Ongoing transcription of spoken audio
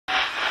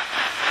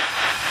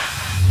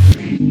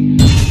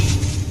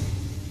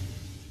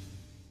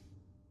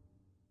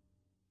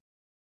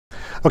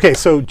Okay,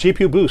 so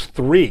GPUBoost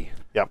 3.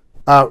 Yep.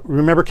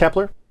 Remember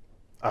Kepler?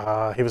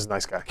 He was a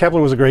nice guy. Kepler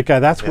was a great guy.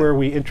 That's where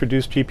we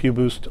introduced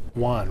GPUBoost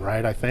 1,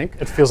 right, I think?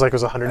 It feels like it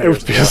was 100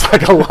 years ago. It feels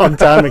like a long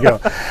time ago.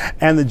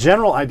 And the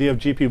general idea of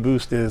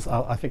GPUBoost is,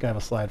 I think I have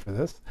a slide for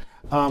this.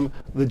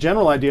 The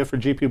general idea for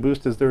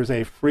GPUBoost is there's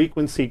a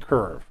frequency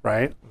curve,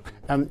 right?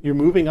 And you're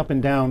moving up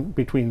and down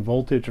between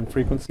voltage and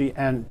frequency,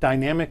 and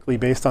dynamically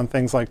based on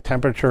things like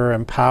temperature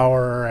and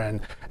power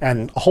and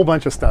a whole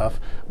bunch of stuff,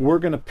 we're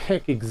going to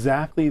pick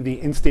exactly the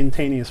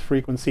instantaneous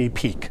frequency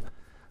peak.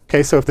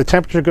 Okay, so if the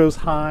temperature goes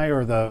high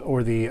or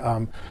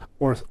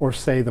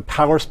say the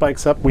power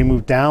spikes up, we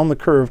move down the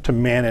curve to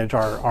manage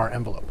our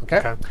envelope.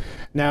 Okay.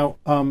 Now,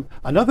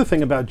 another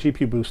thing about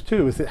GPUBoost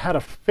 2 is it had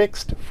a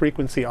fixed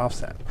frequency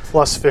offset.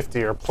 Plus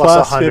 50 or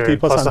plus 100, 50,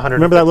 plus 100.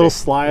 Remember that little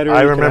slider?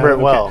 I remember it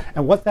well. Okay.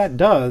 And what that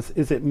does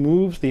is it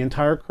moves the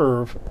entire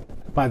curve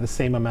by the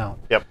same amount.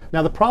 Yep.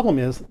 Now the problem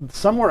is,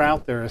 somewhere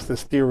out there is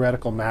this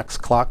theoretical max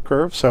clock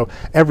curve. So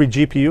every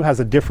GPU has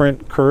a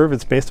different curve.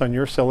 It's based on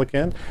your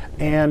silicon.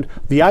 And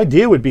the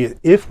idea would be,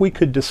 if we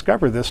could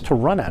discover this to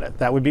run at it,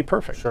 that would be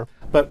perfect. Sure.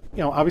 But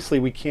obviously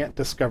we can't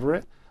discover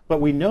it.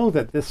 But we know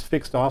that this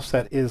fixed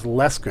offset is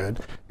less good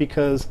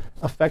because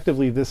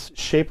effectively this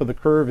shape of the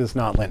curve is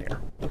not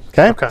linear.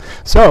 Okay?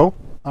 So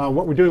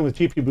what we're doing with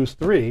GPUBoost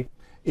 3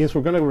 is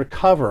we're going to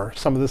recover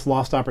some of this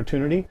lost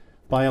opportunity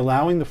by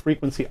allowing the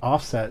frequency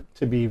offset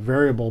to be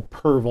variable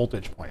per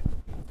voltage point.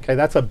 Okay,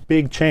 that's a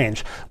big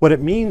change. What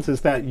it means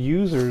is that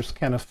users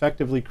can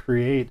effectively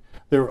create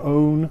their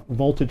own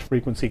voltage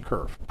frequency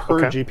curve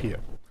per GPU.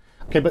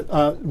 Okay, but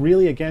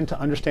really, again, to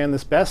understand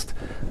this best,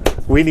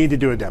 we need to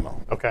do a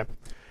demo. Okay.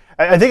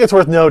 I think it's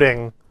worth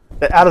noting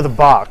that out of the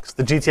box,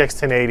 the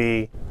GTX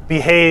 1080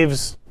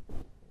 behaves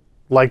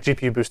like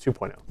GPUBoost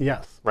 2.0.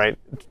 Yes. Right?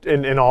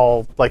 In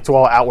all, like to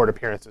all outward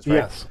appearances, right?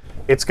 Yes.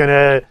 It's going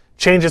to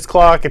change its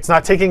clock. It's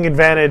not taking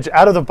advantage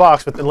out of the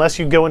box, but unless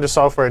you go into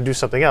software and do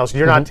something else,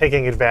 you're not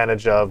taking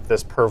advantage of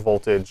this per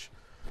voltage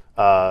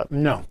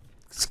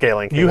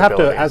scaling capability. You have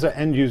to, as an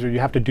end user, you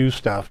have to do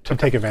stuff to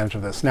take advantage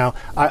of this. Now,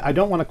 I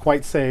don't want to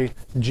quite say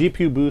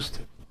GPUBoost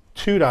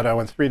 2.0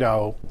 and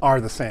 3.0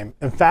 are the same.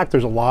 In fact,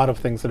 there's a lot of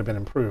things that have been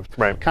improved.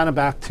 Right. Kind of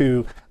back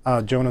to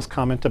Jonah's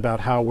comment about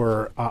how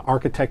we're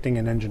architecting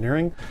and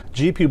engineering.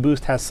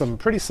 GPUBoost has some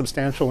pretty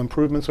substantial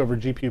improvements over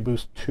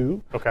GPUBoost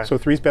 2. Okay. So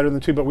 3 is better than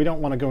 2, but we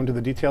don't want to go into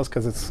the details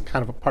because it's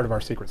kind of a part of our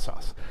secret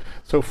sauce.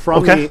 So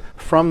from the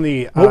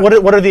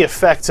what are the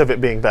effects of it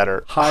being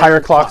better?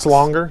 Higher clocks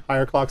longer?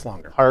 Higher clocks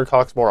longer. Higher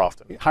clocks more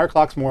often. Higher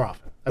clocks more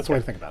often. That's the way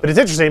to think about it. But it's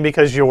interesting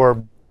because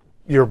your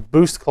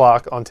boost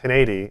clock on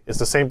 1080 is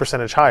the same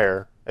percentage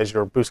higher as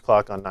your boost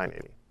clock on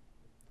 980.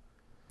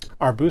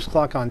 Our boost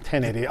clock on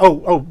 1080.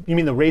 Oh, you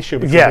mean the ratio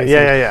between base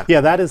and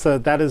Yeah, that is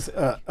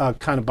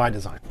kind of by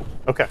design.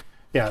 Okay.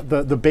 Yeah,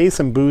 the base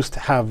and boost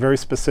have very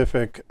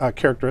specific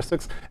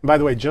characteristics. And by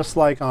the way, just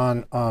like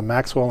on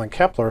Maxwell and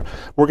Kepler,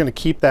 we're going to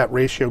keep that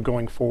ratio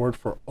going forward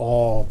for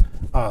all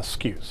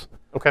SKUs.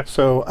 Okay.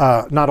 So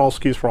not all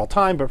SKUs for all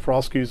time, but for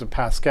all SKUs of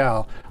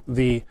Pascal,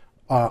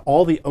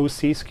 all the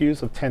OC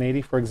SKUs of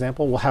 1080, for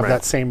example, will have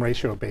that same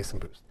ratio of base and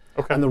boost.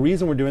 Okay. And the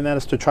reason we're doing that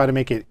is to try to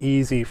make it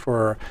easy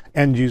for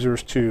end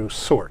users to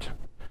sort,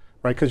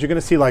 right? Because you're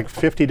going to see like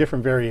 50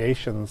 different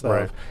variations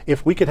of,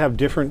 if we could have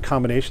different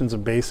combinations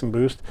of base and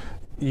boost,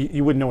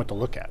 you wouldn't know what to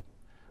look at,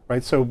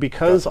 right? So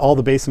because all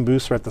the base and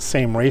boosts are at the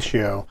same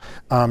ratio,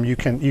 you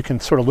can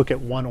sort of look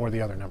at one or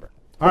the other number.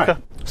 All right,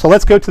 so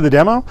let's go to the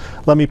demo.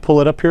 Let me pull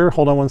it up here.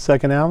 Hold on one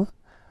second, Alan.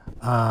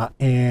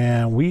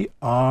 And we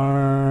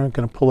are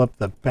going to pull up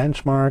the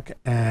benchmark,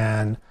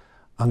 and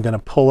I'm going to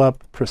pull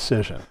up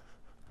precision.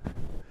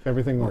 If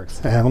everything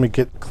works. And let me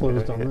get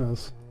closed on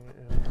this.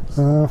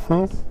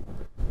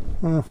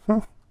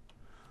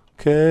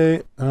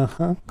 Okay.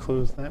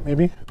 Close that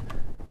maybe.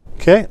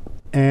 Okay.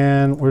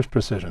 And where's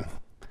precision?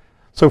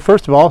 So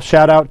first of all,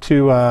 shout out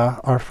to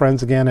our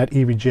friends again at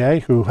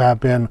EVJ who have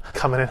been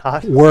coming in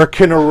hot,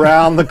 working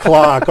around the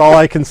clock. All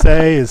I can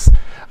say is,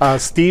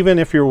 Steven,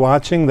 if you're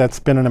watching, that's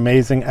been an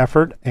amazing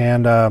effort.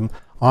 And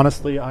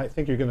honestly, I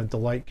think you're going to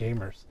delight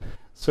gamers.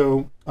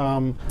 So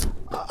so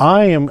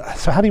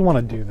how do you want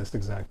to do this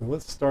exactly?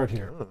 Let's start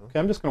here. Okay,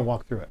 I'm just going to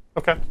walk through it.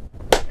 Okay.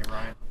 Hey,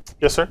 Ryan.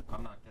 Yes, sir?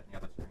 I'm not getting the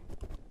other screen.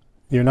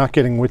 You're not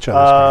getting which other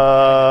screen?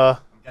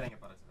 I'm getting it,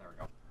 but there we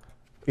go.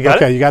 You got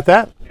it? Okay, you got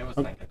that? It was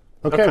thinking.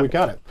 Okay, we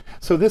got it.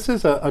 So this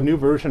is a new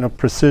version of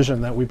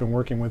Precision that we've been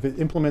working with. It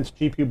implements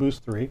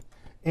GPUBoost 3.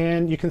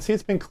 And you can see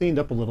it's been cleaned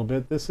up a little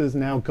bit. This is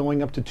now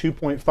going up to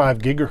 2.5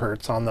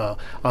 gigahertz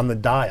on the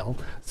dial.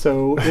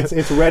 So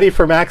it's ready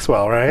for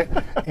Maxwell, right?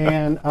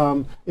 And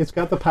it's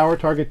got the power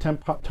target,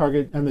 temp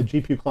target, and the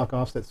GPU clock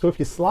offset. So if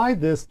you slide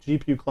this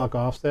GPU clock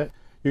offset,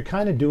 you're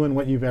kind of doing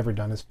what you've ever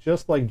done. It's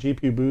just like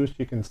GPUBoost.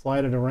 You can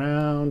slide it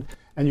around,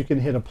 and you can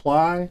hit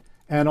apply,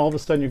 and all of a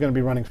sudden you're going to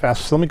be running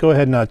faster. So let me go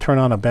ahead and turn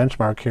on a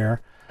benchmark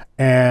here.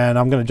 And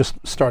I'm going to just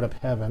start up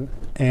Heaven,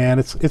 and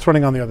it's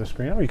running on the other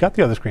screen. Oh, you got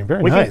the other screen.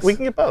 Very nice. We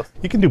can get both.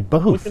 You can do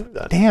both. We can do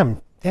that.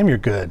 Damn, you're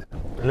good.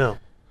 I know. All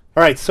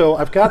right, so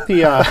I've got the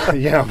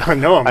yeah. I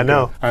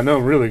know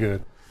I'm really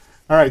good.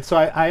 All right, so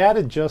I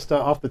added just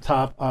off the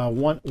top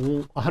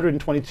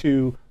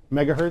 122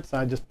 megahertz.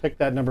 I just picked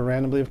that number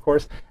randomly, of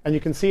course. And you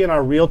can see in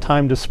our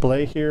real-time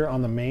display here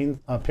on the main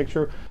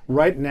picture,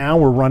 right now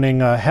we're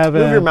running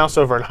Heaven. Move your mouse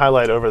over and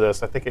highlight over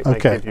this. I think it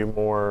might give you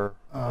more,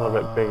 a little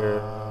bit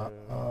bigger.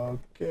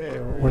 Okay,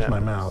 where's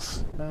my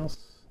mouse? Mouse,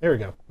 there we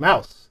go,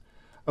 mouse.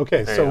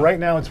 Okay, so right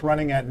now it's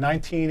running at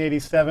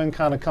 1987,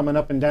 kind of coming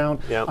up and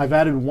down. Yep. I've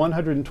added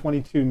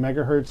 122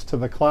 megahertz to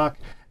the clock,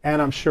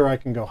 and I'm sure I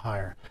can go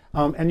higher.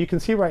 And you can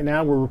see right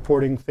now we're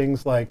reporting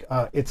things like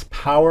it's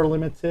power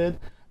limited,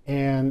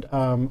 and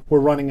we're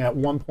running at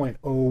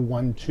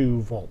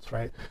 1.012 volts,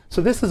 right?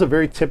 So this is a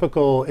very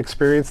typical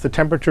experience. The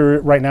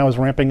temperature right now is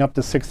ramping up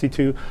to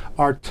 62.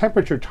 Our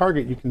temperature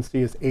target, you can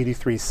see, is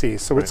 83C.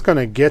 So it's going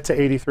to get to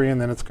 83,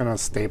 and then it's going to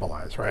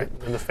stabilize, right?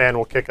 And the fan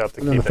will kick up to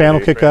keep And then the fan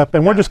will kick up,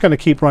 and we're just going to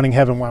keep running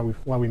Heaven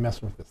while we mess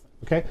with this thing,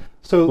 okay?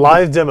 So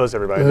live demos,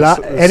 everybody.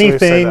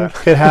 Anything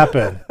could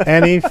happen.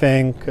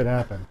 Anything could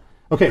happen.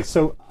 Okay,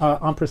 so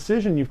on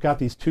Precision, you've got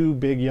these two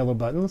big yellow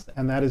buttons,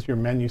 and that is your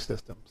menu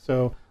system.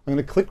 So I'm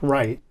going to click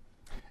right,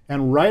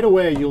 and right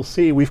away you'll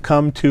see we've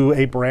come to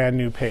a brand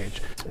new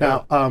page.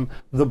 Now,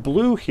 the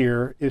blue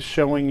here is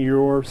showing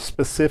your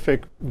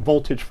specific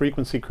voltage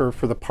frequency curve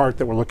for the part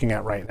that we're looking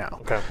at right now.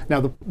 Okay.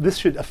 Now, this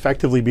should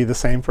effectively be the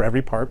same for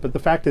every part, but the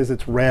fact is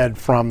it's red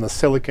from the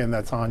silicon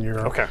that's on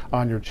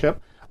your chip.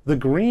 The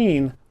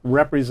green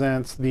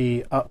represents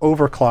the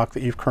overclock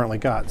that you've currently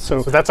got.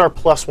 So that's our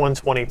plus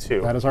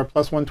 122. That is our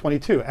plus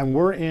 122. And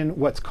we're in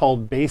what's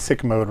called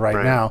basic mode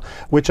right now,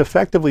 which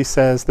effectively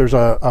says there's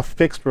a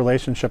fixed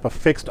relationship, a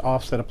fixed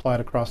offset applied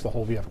across the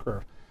whole VF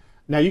curve.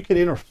 Now you can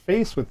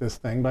interface with this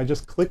thing by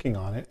just clicking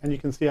on it, and you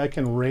can see I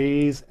can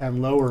raise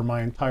and lower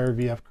my entire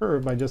VF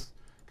curve by just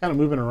kind of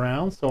moving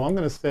around. So I'm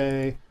going to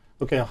say,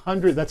 okay,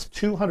 100, that's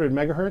 200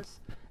 megahertz,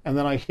 and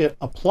then I hit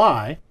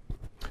apply.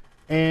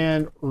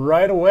 And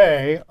right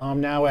away,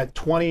 I'm now at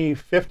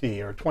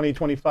 2050 or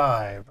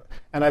 2025,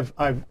 and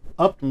I've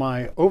upped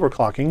my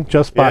overclocking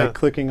just by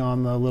clicking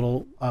on the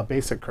little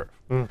basic curve.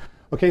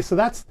 Okay, so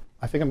that's.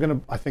 I think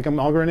I'm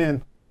augering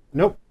in.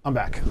 Nope, I'm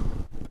back.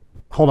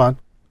 Hold on.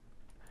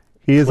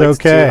 He is Clicks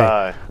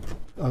okay.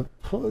 Too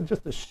high.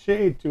 Just a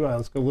shade too high.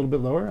 Let's go a little bit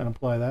lower and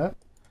apply that.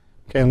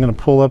 Okay, I'm going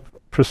to pull up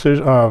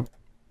Precision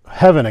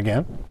Heaven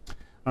again.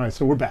 All right,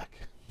 so we're back.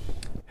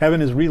 Heaven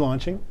is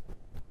relaunching.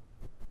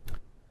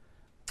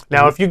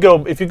 Now, if you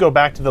go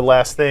back to the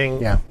last thing,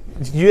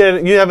 did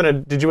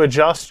you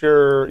adjust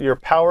your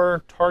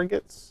power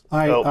targets?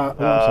 Sorry, back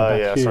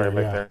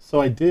there. So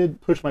I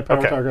did push my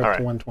power target up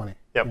to 120.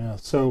 Yep. Yeah.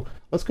 So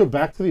let's go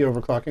back to the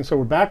overclocking. So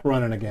we're back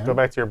running again. Go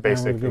back to your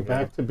basic. Go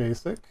back to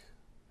basic.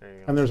 There you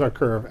go. And there's our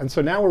curve. And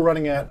so now we're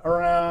running at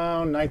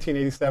around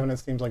 1987. It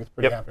seems like it's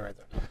pretty happy right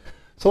there.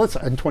 So let's,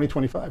 in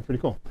 2025,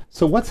 pretty cool.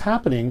 So what's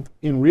happening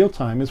in real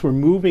time is we're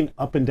moving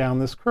up and down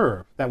this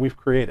curve that we've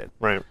created.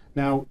 Right.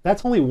 Now,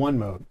 that's only one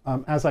mode.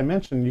 As I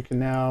mentioned, you can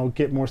now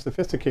get more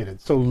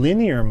sophisticated. So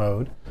linear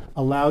mode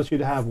allows you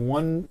to have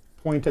one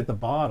point at the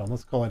bottom,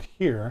 let's call it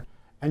here,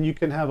 and you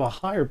can have a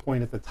higher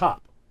point at the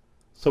top.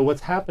 So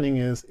what's happening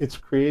is it's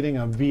creating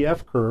a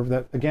VF curve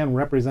that, again,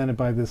 represented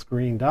by this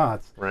green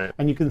dots. Right.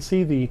 And you can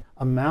see the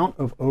amount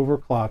of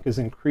overclock is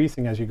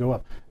increasing as you go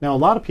up. Now, a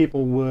lot of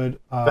people would...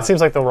 that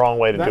seems like the wrong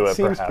way to do it, That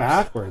seems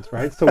backwards,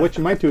 right? So what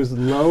you might do is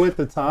low at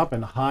the top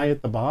and high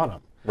at the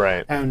bottom.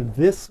 Right. And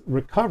this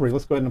recovery,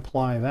 let's go ahead and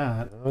apply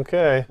that.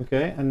 Okay.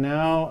 Okay, and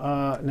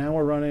now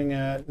we're running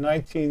at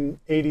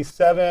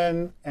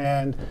 1987,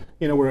 and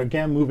we're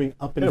again moving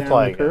up and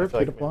down the curve.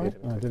 Did apply?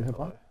 Did it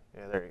apply?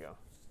 Yeah, there you go.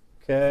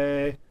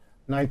 Okay,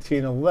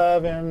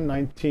 1911,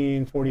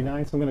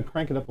 1949. So I'm going to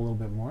crank it up a little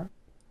bit more,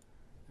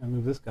 and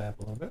move this guy up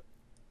a little bit,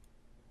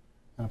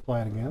 and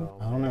apply it again.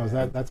 I don't know.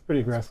 That's pretty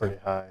aggressive?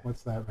 That's pretty high.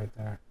 What's that right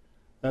there?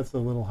 That's a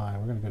little high.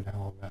 We're going to go down a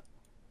little bit.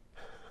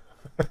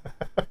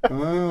 All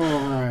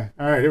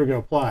right, here we go.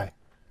 Apply.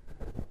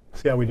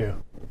 See how we do.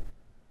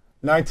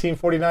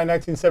 1949,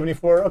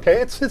 1974.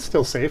 Okay, it's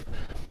still safe.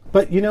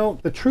 But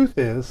the truth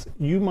is,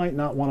 you might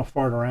not want to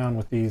fart around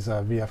with these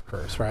VF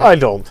curves, right? I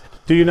don't.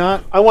 Do you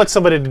not? I want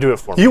somebody to do it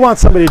for me. You want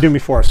somebody to do me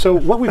for us. So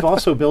what we've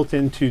also built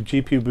into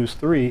GPUBoost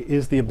 3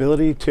 is the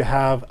ability to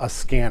have a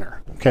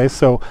scanner. Okay,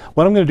 so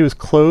what I'm going to do is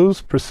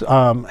close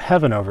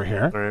Heaven over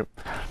here. All right.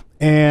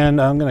 And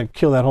I'm going to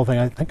kill that whole thing.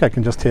 I think I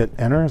can just hit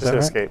enter. Is that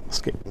right? Escape.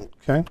 Escape.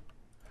 Okay.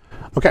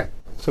 Okay,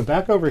 so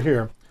back over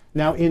here.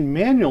 Now in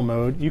manual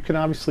mode, you can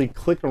obviously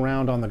click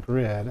around on the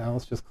grid. Now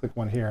let's just click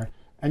one here.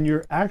 And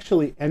you're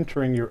actually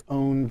entering your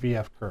own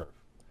VF curve.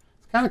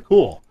 It's kind of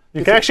cool.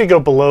 You can actually go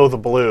below the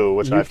blue,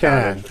 which I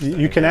found interesting.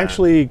 You can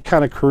actually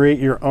kind of create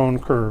your own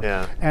curve.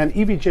 Yeah. And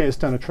EVJ has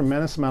done a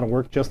tremendous amount of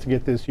work just to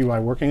get this UI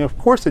working. Of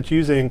course, it's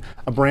using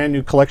a brand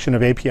new collection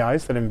of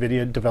APIs that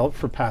NVIDIA developed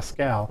for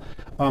Pascal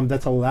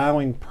that's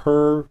allowing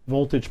per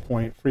voltage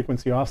point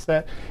frequency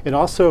offset. It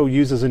also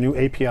uses a new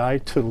API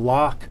to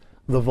lock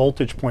the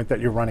voltage point that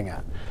you're running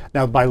at.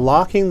 Now, by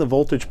locking the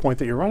voltage point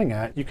that you're running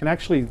at, you can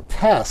actually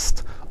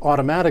test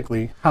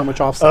automatically how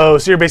much offset. Oh,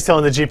 so you're basically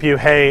telling the GPU,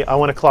 hey, I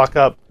want to clock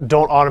up,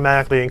 don't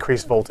automatically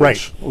increase voltage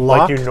Right.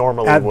 like you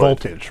normally at would.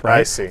 voltage, right?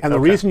 I see. And the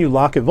Okay. reason you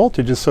lock at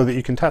voltage is so that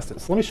you can test it.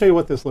 So let me show you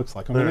what this looks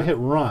like. I'm going to hit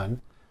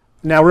run.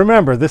 Now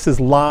remember, this is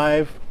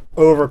live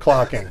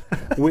overclocking.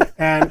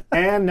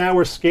 and now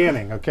we're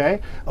scanning,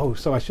 okay? Oh,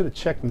 so I should have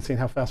checked and seen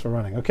how fast we're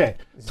running. Okay,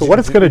 so what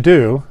it's going to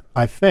do,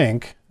 I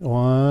think,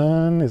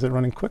 is it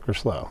running quick or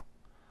slow?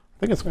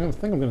 I think I'm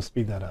going to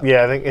speed that up.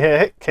 Yeah, I think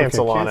hit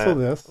cancel on cancel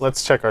it. this.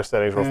 Let's check our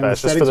settings real And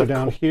fast, the just for settings are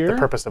down here. the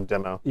purpose of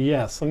demo.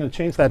 Yes, I'm going to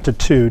change that to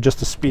 2 just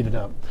to speed it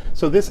up.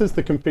 So this is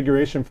the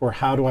configuration for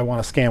how do I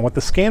want to scan. What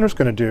the scanner's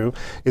going to do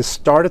is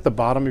start at the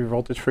bottom of your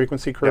voltage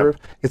frequency curve.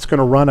 Yep. It's going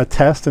to run a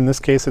test. In this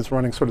case, it's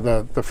running sort of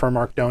the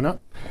Fermat donut.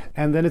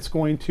 And then it's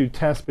going to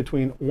test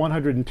between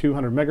 100 and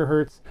 200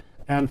 megahertz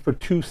and for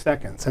 2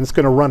 seconds. And it's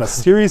going to run a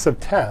series of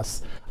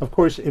tests. Of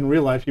course, in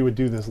real life, you would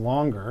do this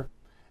longer.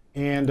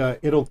 And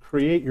it'll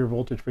create your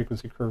voltage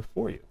frequency curve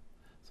for you.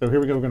 So here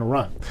we go, we're going to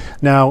run.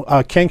 Now,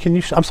 Ken, can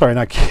you, I'm sorry,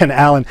 not Ken,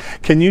 Alan,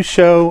 can you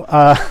show,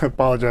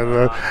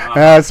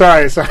 apologize,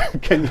 sorry,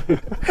 can you,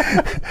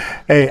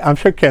 hey, I'm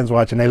sure Ken's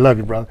watching, they love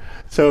you, brother.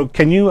 So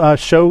can you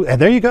show,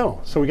 and there you go.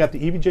 So we got the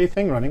EVJ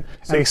thing running.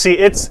 So you see,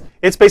 it's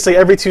basically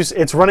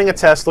it's running a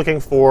test looking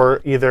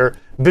for either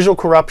visual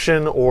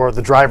corruption or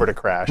the driver to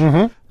crash,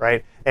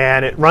 right?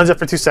 And it runs it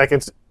for 2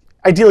 seconds.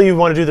 Ideally, you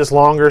want to do this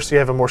longer so you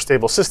have a more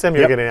stable system.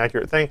 You're getting an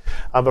accurate thing.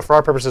 But for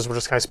our purposes, we're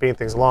just kind of speeding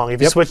things along.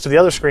 If you switch to the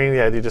other screen,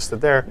 yeah, you just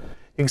did there,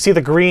 you can see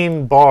the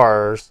green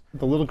bars.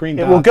 The little green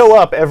dots. dots. It will go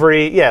up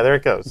there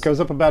it goes. It goes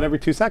up about every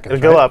 2 seconds.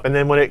 It'll go up, and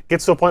then when it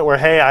gets to a point where,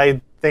 hey,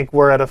 I think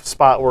we're at a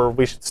spot where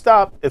we should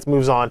stop, it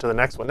moves on to the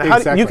next one. Now,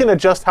 Exactly. you can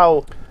adjust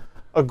how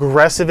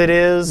aggressive it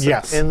is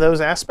in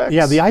those aspects?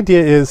 Yeah, the idea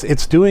is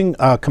it's doing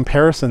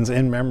comparisons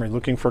in memory,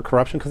 looking for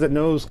corruption, because it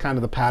knows kind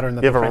of the pattern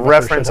that you have a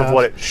reference of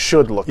what it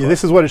should look like.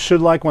 This is what it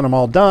should like when I'm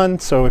all done,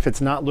 so if it's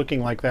not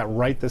looking like that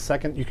right this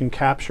second, you can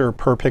capture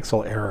per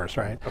pixel errors,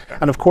 right? Okay.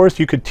 And of course,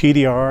 you could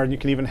TDR, and you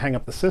can even hang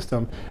up the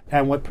system,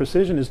 and what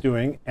Precision is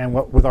doing, and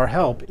what with our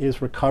help,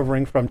 is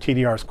recovering from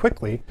TDRs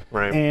quickly,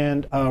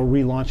 and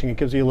relaunching. It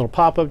gives you a little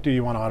pop-up, do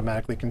you want to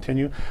automatically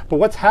continue? But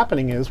what's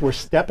happening is we're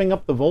stepping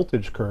up the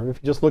voltage curve.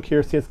 If you just look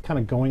here, see it's kind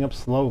of going up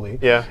slowly.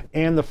 Yeah.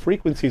 And the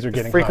frequencies are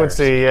getting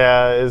frequency,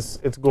 higher.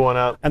 it's going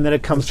up. And then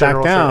it comes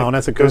back down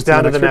as it goes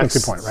down to the frequency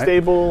next point, right?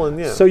 stable,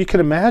 and So you can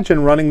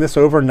imagine running this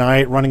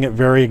overnight, running it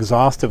very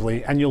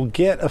exhaustively, and you'll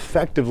get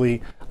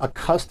effectively a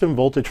custom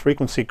voltage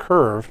frequency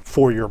curve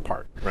for your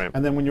part. Right.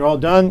 And then when you're all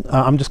done,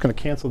 I'm just going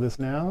to cancel this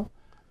now.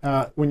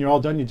 When you're all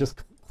done, you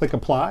just click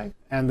apply,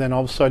 and then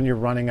all of a sudden you're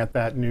running at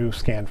that new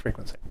scan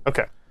frequency.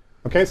 Okay.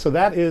 Okay, so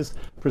that is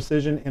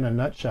Precision in a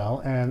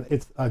nutshell, and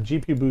it's a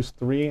GPUBoost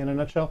 3 in a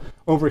nutshell.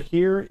 Over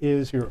here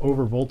is your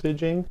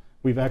overvoltaging.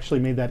 We've actually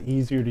made that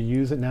easier to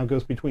use. It now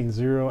goes between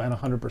 0 and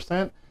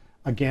 100%.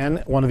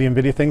 Again, one of the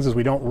NVIDIA things is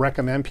we don't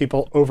recommend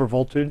people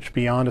overvoltage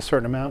beyond a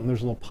certain amount, and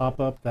there's a little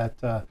pop-up that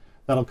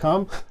that'll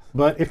come.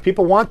 But if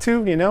people want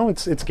to, you know,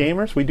 it's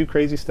gamers. We do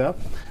crazy stuff.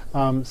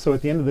 So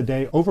at the end of the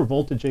day,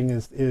 overvoltaging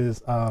is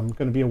going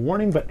to be a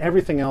warning, but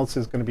everything else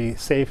is going to be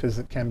safe as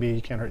it can be.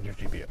 You can't hurt your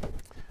GPU.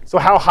 So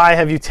how high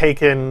have you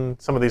taken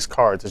some of these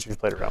cards that you've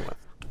played around with?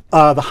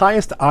 The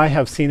highest I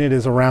have seen it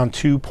is around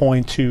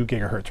 2.2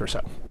 gigahertz or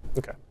so.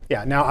 Okay.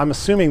 Yeah, now I'm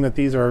assuming that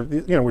these are,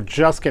 you know, we're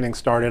just getting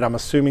started. I'm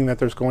assuming that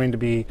there's going to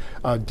be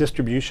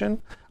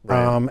distribution.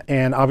 Right.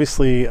 And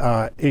obviously,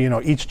 you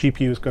know, each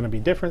GPU is going to be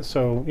different.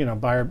 So, you know,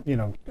 buyer, you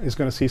know, is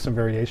going to see some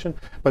variation.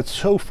 But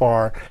so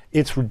far,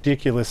 it's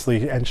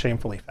ridiculously and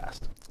shamefully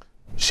fast.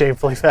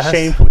 Shamefully fast?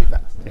 Shamefully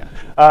fast, yeah.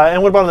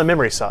 And what about on the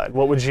memory side?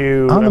 What would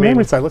you... On the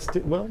memory side, let's do,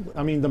 well,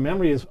 I mean, the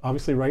memory is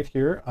obviously right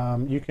here.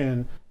 You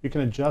can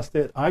adjust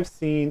it. I've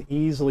seen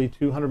easily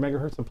 200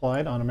 megahertz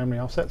applied on a memory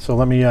offset. So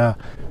let me go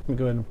ahead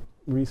and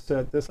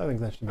reset this. I think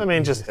that should be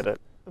easy. Just hit it.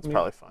 That's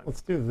probably fine.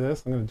 Let's do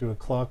this. I'm going to do a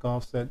clock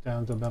offset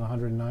down to about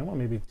 109. Well,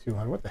 maybe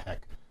 200. What the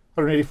heck?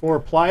 184,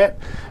 apply it.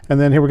 And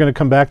then here we're going to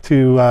come back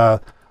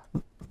to,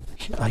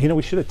 you know,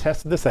 we should have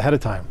tested this ahead of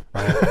time.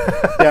 Right?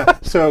 Yeah,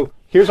 so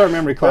here's our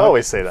memory clock. I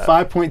always say that.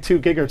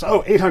 5.2 gigahertz.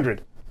 Oh,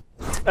 800.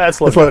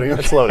 That's loading.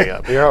 It's loading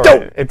up. You're all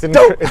right. It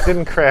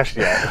didn't crash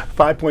yet.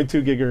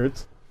 5.2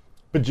 gigahertz,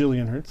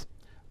 bajillion hertz.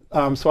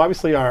 So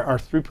obviously our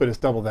throughput is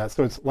double that.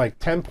 So it's like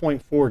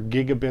 10.4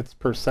 gigabits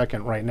per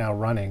second right now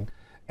running.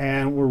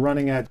 And we're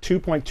running at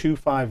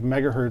 2.25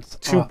 megahertz.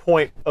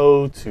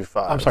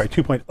 2.025. I'm sorry,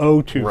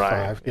 2.025.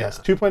 Right, yes,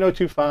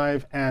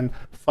 2.025 and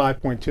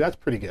 5.2. That's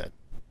pretty good.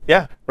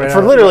 Yeah, Right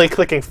for literally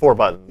clicking 4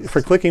 buttons.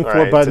 For clicking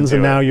 4 buttons,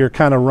 and now you're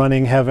kind of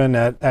running heaven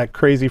at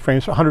crazy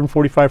frames,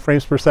 145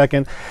 frames per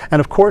second. And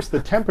of course, the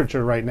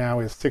temperature right now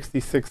is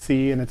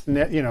 66C, and it's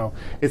you know,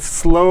 it's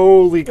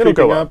slowly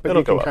creeping up, but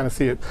you can kind of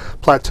see it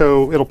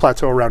plateau. It'll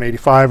plateau around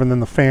 85, and then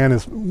the fan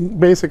is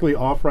basically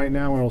off right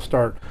now, and it'll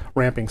start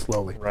ramping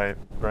slowly. Right,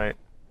 right.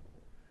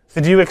 So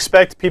do you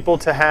expect people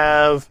to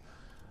have,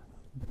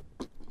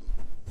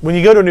 when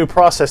you go to a new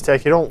process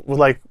tech, you don't,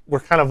 like, we're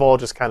kind of all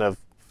just kind of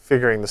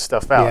figuring this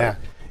stuff out. Yeah.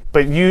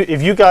 But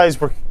if you guys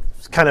were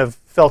kind of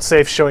felt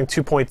safe showing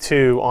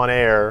 2.2 on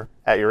air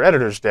at your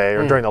editor's day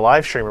or during the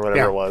live stream or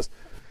whatever it was,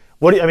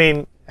 I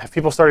mean, have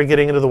people started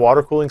getting into the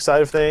water cooling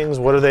side of things?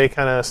 What are they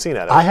kind of seeing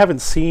at it? I haven't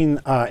seen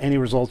any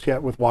results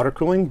yet with water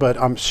cooling, but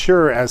I'm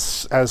sure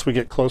as we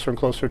get closer and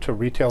closer to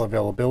retail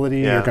availability,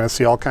 you're going to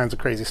see all kinds of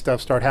crazy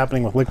stuff start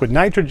happening with liquid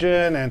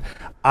nitrogen. And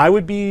I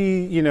would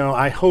be, you know,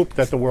 I hope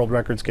that the world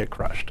records get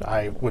crushed.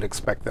 I would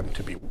expect them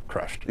to be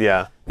crushed.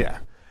 Yeah. Yeah.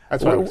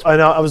 That's what I would I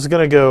know. I was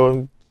going to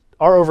go.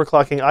 Our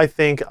overclocking, I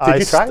think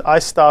you try it? I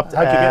stopped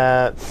How'd you get?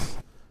 at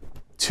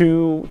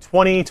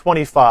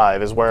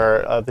 2025 is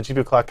where the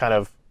GPU clock kind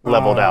of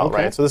leveled out,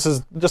 okay. right? So this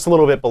is just a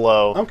little bit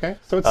below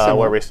so it's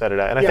where we set it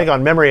at. And I think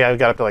on memory, I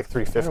got up to like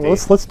 350. Well,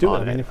 let's do it.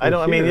 on I mean, if I don't.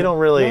 we're I mean, here- you don't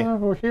really. No,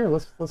 we're here.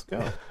 Let's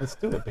go. Let's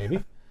do it,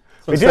 baby.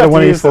 So We do instead have of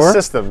to use the 184,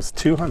 systems.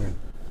 200.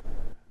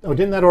 Oh,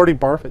 didn't that already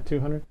barf at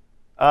 200?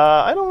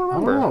 I don't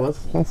remember. Oh,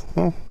 let's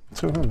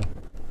 200.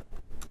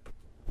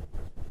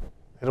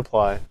 Hit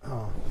apply.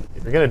 Oh.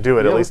 If you're gonna do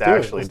it, Yeah, at least let's do it.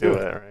 actually Let's do do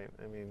it, it. right?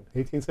 I mean,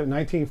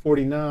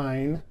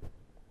 1949.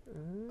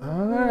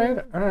 All right,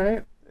 all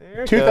right.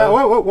 there you 2000.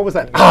 go. What was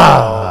that? Oh,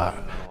 Ah.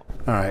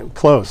 All right,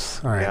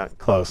 close. All right, Yeah.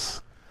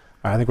 close.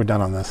 All right, I think we're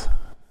done on this.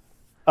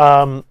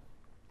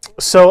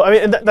 So I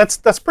mean,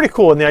 that's pretty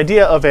cool. And the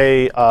idea of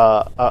a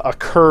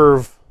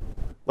curve,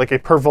 like a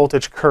per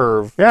voltage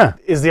curve, Yeah.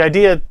 is the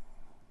idea.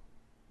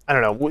 I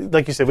don't know.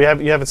 Like you said,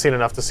 you haven't seen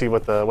enough to see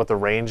what the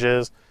range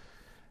is.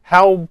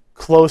 How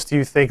close do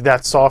you think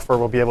that software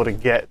will be able to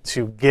get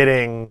to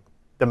getting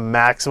the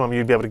maximum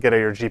you'd be able to get at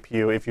your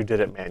GPU if you did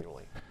it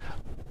manually?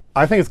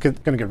 I think it's going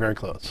to get very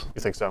close.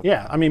 You think so?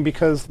 Yeah, I mean,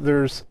 because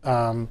there's,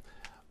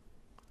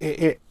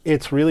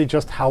 it's really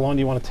just how long do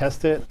you want to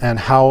test it and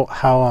how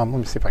let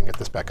me see if I can get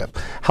this back up.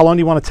 How long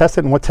do you want to test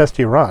it and what test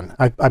do you run?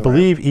 I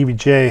believe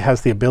EVJ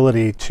has the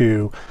ability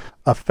to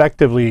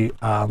effectively,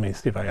 let me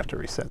see if I have to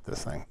reset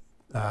this thing.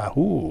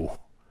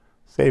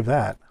 Save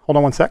that. Hold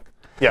on one sec.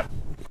 Yeah.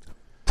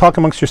 Talk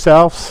amongst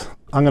yourselves.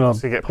 I'm going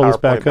So you to get pull this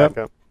PowerPoint back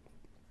up.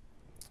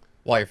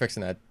 While you're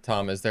fixing that,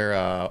 Tom, is there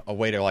a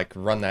way to like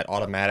run that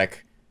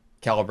automatic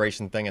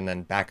calibration thing and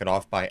then back it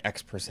off by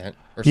X%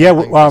 or Yeah,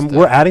 something? just to-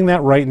 we're adding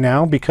that right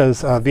now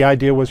because the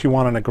idea was you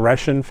want an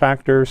aggression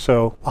factor,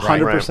 so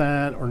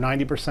 100% or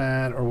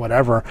 90% or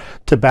whatever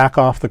to back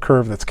off the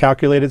curve that's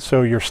calculated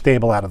so you're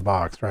stable out of the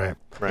box, right?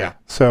 Right. Yeah.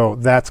 So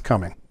that's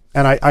coming.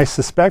 And I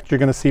suspect you're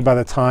going to see by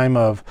the time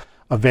of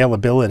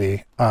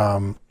availability,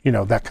 you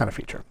know, that kind of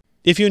feature.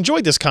 If you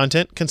enjoyed this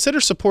content,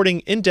 consider supporting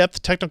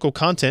in-depth technical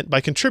content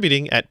by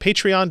contributing at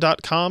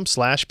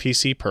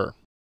patreon.com/PCPer.